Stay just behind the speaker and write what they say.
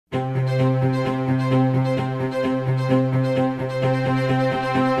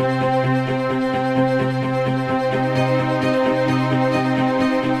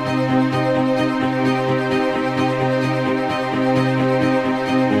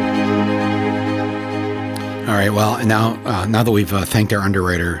All right. Well, now that we've thanked our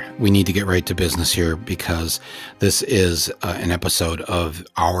underwriter, we need to get right to business here because this is an episode of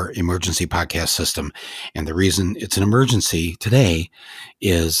our emergency podcast system. And the reason it's an emergency today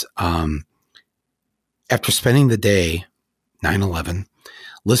is after spending the day, 9/11,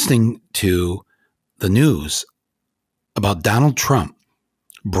 listening to the news about Donald Trump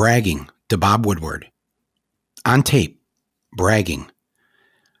bragging to Bob Woodward on tape, bragging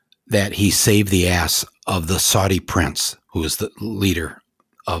that he saved the ass of the Saudi prince, who is the leader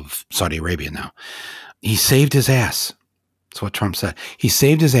of Saudi Arabia now. He saved his ass. That's what Trump said. He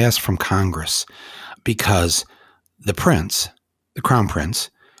saved his ass from Congress because the prince, the crown prince,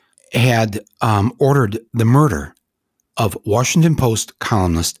 had ordered the murder of Washington Post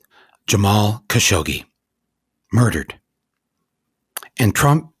columnist Jamal Khashoggi. Murdered. And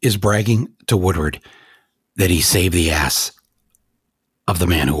Trump is bragging to Woodward that he saved the ass of the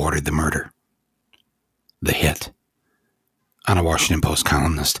man who ordered the murder, the hit on a Washington Post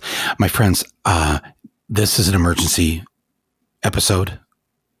columnist. My friends, this is an emergency episode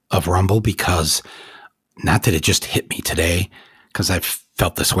of Rumble because not that it just hit me today, because I've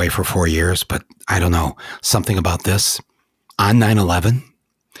felt this way for 4 years, but I don't know, something about this on 9/11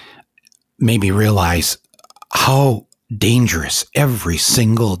 made me realize how dangerous every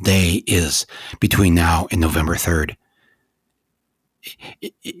single day is between now and November 3rd.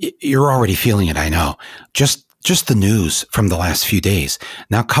 You're already feeling it, I know. Just the news from the last few days.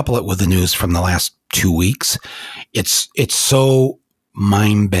 Now couple it with the news from the last 2 weeks. It's so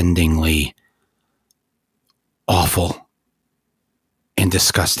mind-bendingly awful and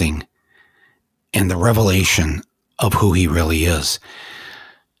disgusting. And the revelation of who he really is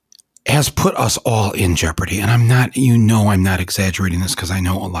has put us all in jeopardy. And I'm not exaggerating this because I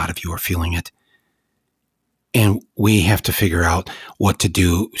know a lot of you are feeling it. And we have to figure out what to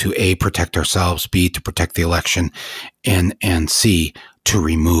do to A, protect ourselves, B, to protect the election, and C, to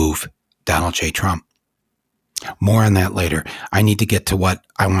remove Donald J. Trump. More on that later. I need to get to what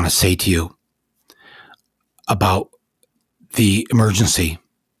I want to say to you about the emergency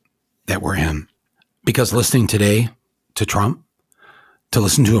that we're in. Because listening today to Trump, to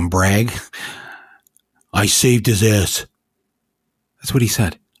listen to him brag, I saved his ass. That's what he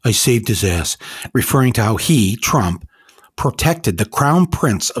said. I saved his ass, referring to how he, Trump, protected the crown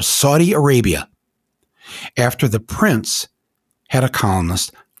prince of Saudi Arabia after the prince had a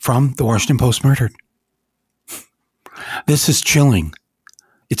columnist from the Washington Post murdered. This is chilling.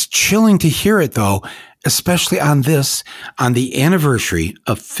 It's chilling to hear it, though, especially on the anniversary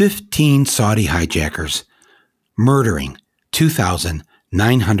of 15 Saudi hijackers murdering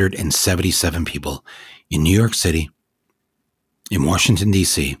 2,977 people in New York City, in Washington,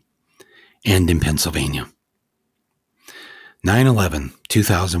 D.C., and in Pennsylvania. 9/11,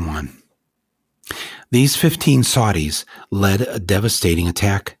 2001. These 15 Saudis led a devastating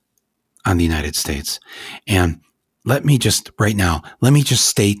attack on the United States. And let me just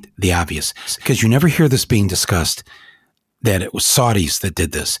state the obvious, because you never hear this being discussed, that it was Saudis that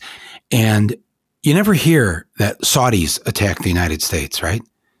did this. And you never hear that Saudis attacked the United States, right?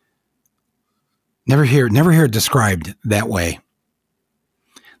 Never hear it described that way.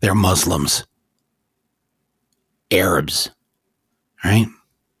 They're Muslims, Arabs, right?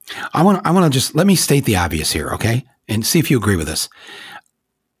 I want to just, let me state the obvious here, okay? And see if you agree with this.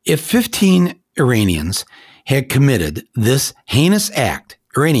 If 15 Iranians had committed this heinous act,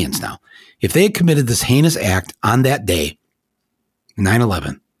 Iranians now, if they had committed this heinous act on that day,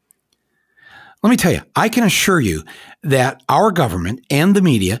 9/11, let me tell you, I can assure you that our government and the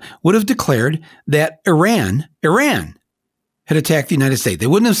media would have declared that Iran had attacked the United States. They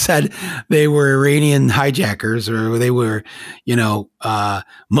wouldn't have said they were Iranian hijackers or they were,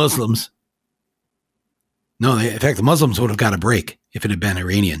 Muslims. No, in fact, the Muslims would have got a break if it had been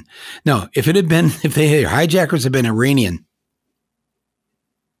Iranian. No, if their hijackers had been Iranian,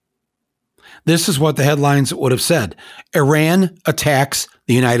 this is what the headlines would have said. Iran attacks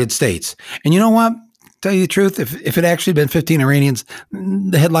the United States. And you know what? Tell you the truth, if it actually been 15 Iranians,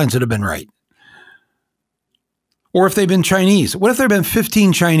 the headlines would have been right. Or if they've been Chinese. What if there had been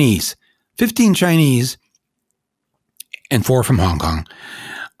 15 Chinese? 15 Chinese and 4 from Hong Kong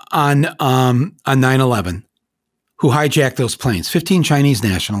on 9/11 who hijacked those planes. 15 Chinese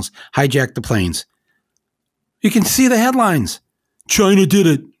nationals hijacked the planes. You can see the headlines. China did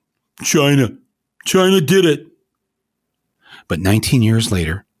it. China did it. But 19 years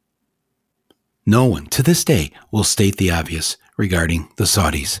later, no one to this day will state the obvious regarding the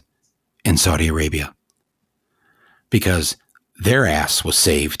Saudis and Saudi Arabia, because their ass was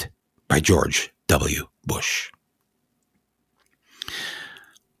saved by George W. Bush.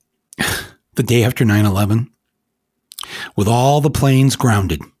 The day after 9/11, with all the planes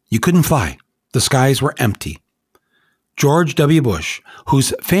grounded. You couldn't fly. The skies were empty. George W. Bush,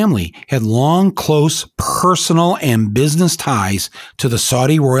 whose family had long, close personal and business ties to the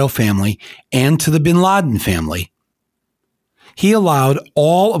Saudi royal family and to the bin Laden family, he allowed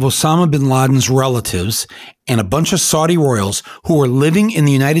all of Osama bin Laden's relatives and a bunch of Saudi royals who were living in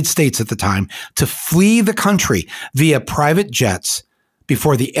the United States at the time to flee the country via private jets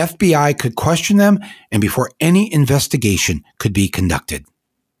before the FBI could question them and before any investigation could be conducted.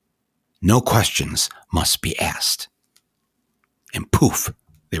 No questions must be asked. And poof,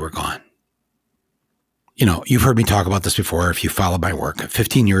 they were gone. You know, you've heard me talk about this before if you follow my work.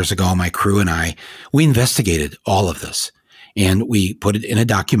 15 years ago, my crew and I, we investigated all of this. And we put it in a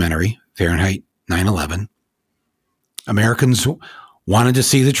documentary, Fahrenheit 9/11. Americans wanted to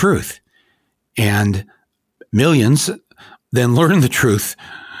see the truth. And millions then learned the truth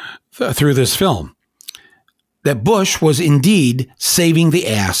through this film. That Bush was indeed saving the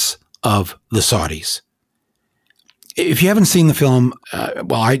ass of the Saudis. If you haven't seen the film,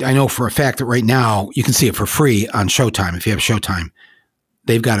 I know for a fact that right now you can see it for free on Showtime. If you have Showtime,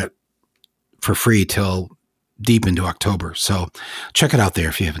 they've got it for free till deep into October. So check it out there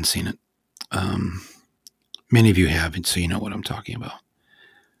if you haven't seen it. Many of you haven't, so you know what I'm talking about.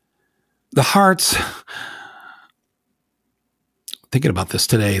 The hearts, thinking about this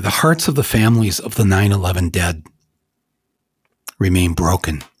today, the hearts of the families of the 9/11 dead remain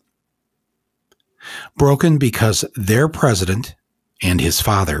broken. Broken because their president and his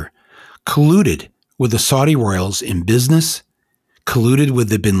father colluded with the Saudi royals in business, colluded with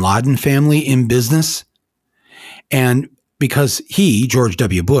the bin Laden family in business, and because he, George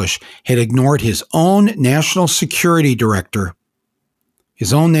W. Bush, had ignored his own national security director,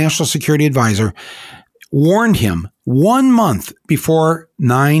 his own national security advisor, warned him 1 month before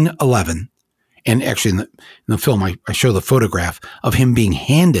 9/11. And actually in the film, I show the photograph of him being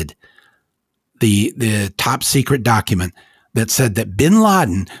handed the top secret document that said that bin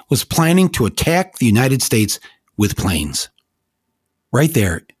Laden was planning to attack the United States with planes. Right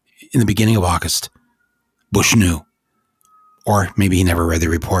there in the beginning of August, Bush knew. Or maybe he never read the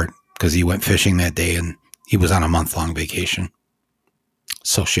report because he went fishing that day and he was on a month-long vacation.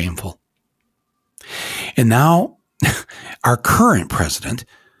 So shameful. And now our current president,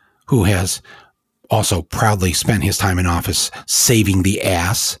 who has also proudly spent his time in office saving the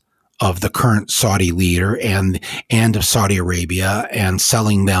ass of the current Saudi leader and of Saudi Arabia and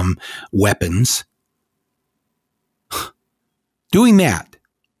selling them weapons, doing that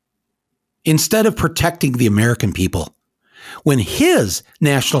instead of protecting the American people, when his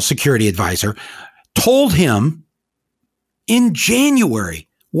national security advisor told him in January,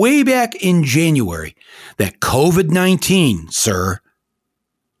 way back in January, that COVID-19, sir,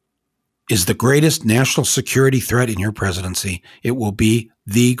 is the greatest national security threat in your presidency. It will be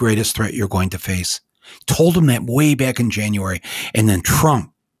the greatest threat you're going to face. Told him that way back in January. And then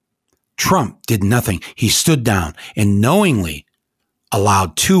Trump did nothing. He stood down and knowingly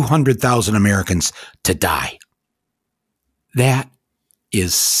allowed 200,000 Americans to die. That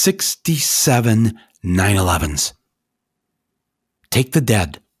is 67 9/11s. Take the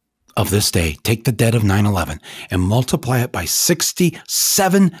dead of this day, take the dead of 9/11 and multiply it by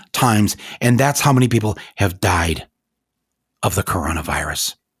 67 times. And that's how many people have died of the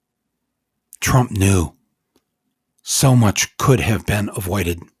coronavirus. Trump knew so much could have been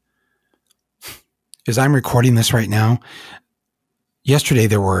avoided. As I'm recording this right now, yesterday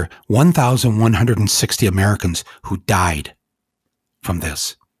there were 1,160 Americans who died from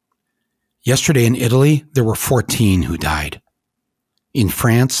this. Yesterday in Italy, there were 14 who died. In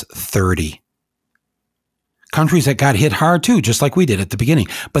France, 30. Countries that got hit hard too, just like we did at the beginning,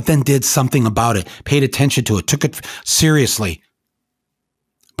 but then did something about it, paid attention to it, took it seriously.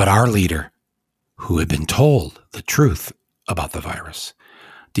 But our leader, who had been told the truth about the virus,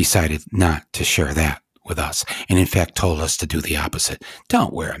 decided not to share that with us, and in fact told us to do the opposite.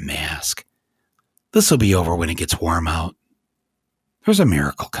 Don't wear a mask. This will be over when it gets warm out. There's a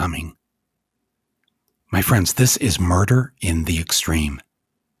miracle coming. My friends, this is murder in the extreme.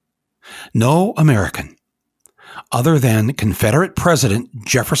 No American, other than Confederate President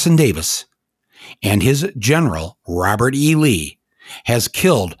Jefferson Davis and his general, Robert E. Lee, has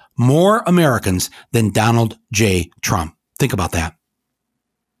killed more Americans than Donald J. Trump. Think about that.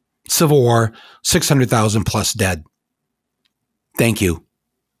 Civil War, 600,000 plus dead. Thank you,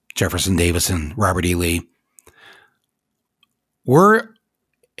 Jefferson Davis and Robert E. Lee. We're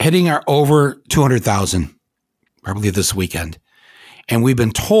hitting our over 200,000 probably this weekend. And we've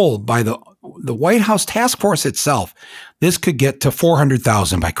been told by the White House task force itself, this could get to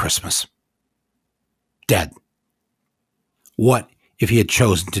 400,000 by Christmas. Dead. What if he had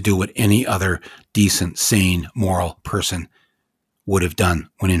chosen to do what any other decent, sane, moral person would have done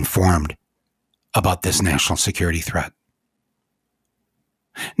when informed about this national security threat?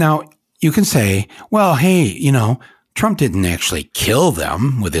 Now, you can say, well, hey, Trump didn't actually kill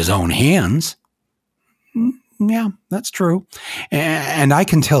them with his own hands. Yeah, that's true. And I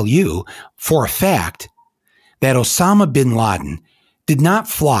can tell you for a fact that Osama bin Laden did not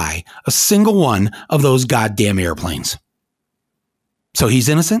fly a single one of those goddamn airplanes. So he's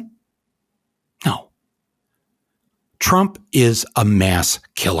innocent? No. Trump is a mass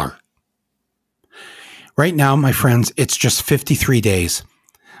killer. Right now, my friends, it's just 53 days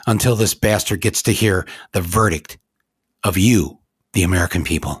until this bastard gets to hear the verdict of you, the American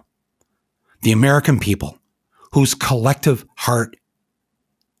people. The American people whose collective heart,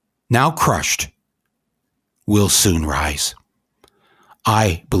 now crushed, will soon rise.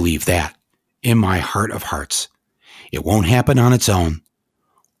 I believe that in my heart of hearts. It won't happen on its own.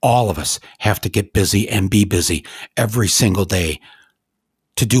 All of us have to get busy and be busy every single day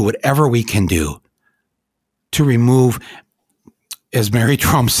to do whatever we can do to remove, as Mary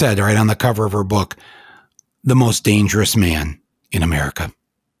Trump said right on the cover of her book, the most dangerous man in America.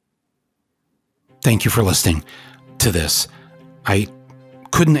 Thank you for listening to this. I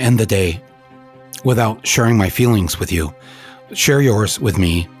couldn't end the day without sharing my feelings with you. Share yours with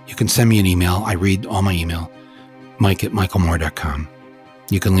me. You can send me an email. I read all my email, mike@michaelmoore.com.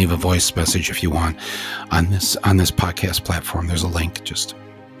 You can leave a voice message if you want on this podcast platform. There's a link.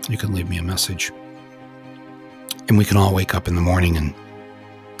 You can leave me a message. And we can all wake up in the morning and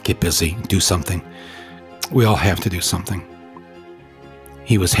get busy, do something. We all have to do something.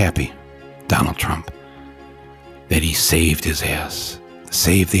 He was happy, Donald Trump, that he saved his ass,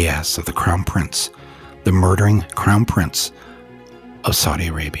 saved the ass of the crown prince, the murdering crown prince of Saudi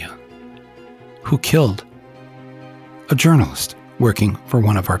Arabia, who killed a journalist working for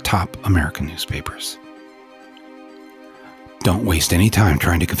one of our top American newspapers. Don't waste any time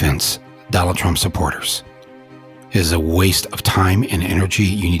trying to convince Donald Trump supporters. It is a waste of time and energy.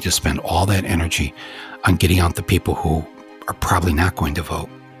 You need to spend all that energy on getting out the people who are probably not going to vote,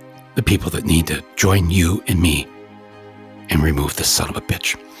 the people that need to join you and me and remove this son of a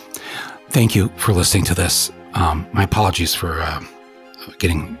bitch. Thank you for listening to this. My apologies for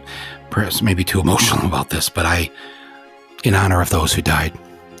getting perhaps maybe too emotional about this, but in honor of those who died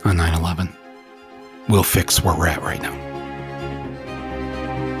on 9/11, we'll fix where we're at right now.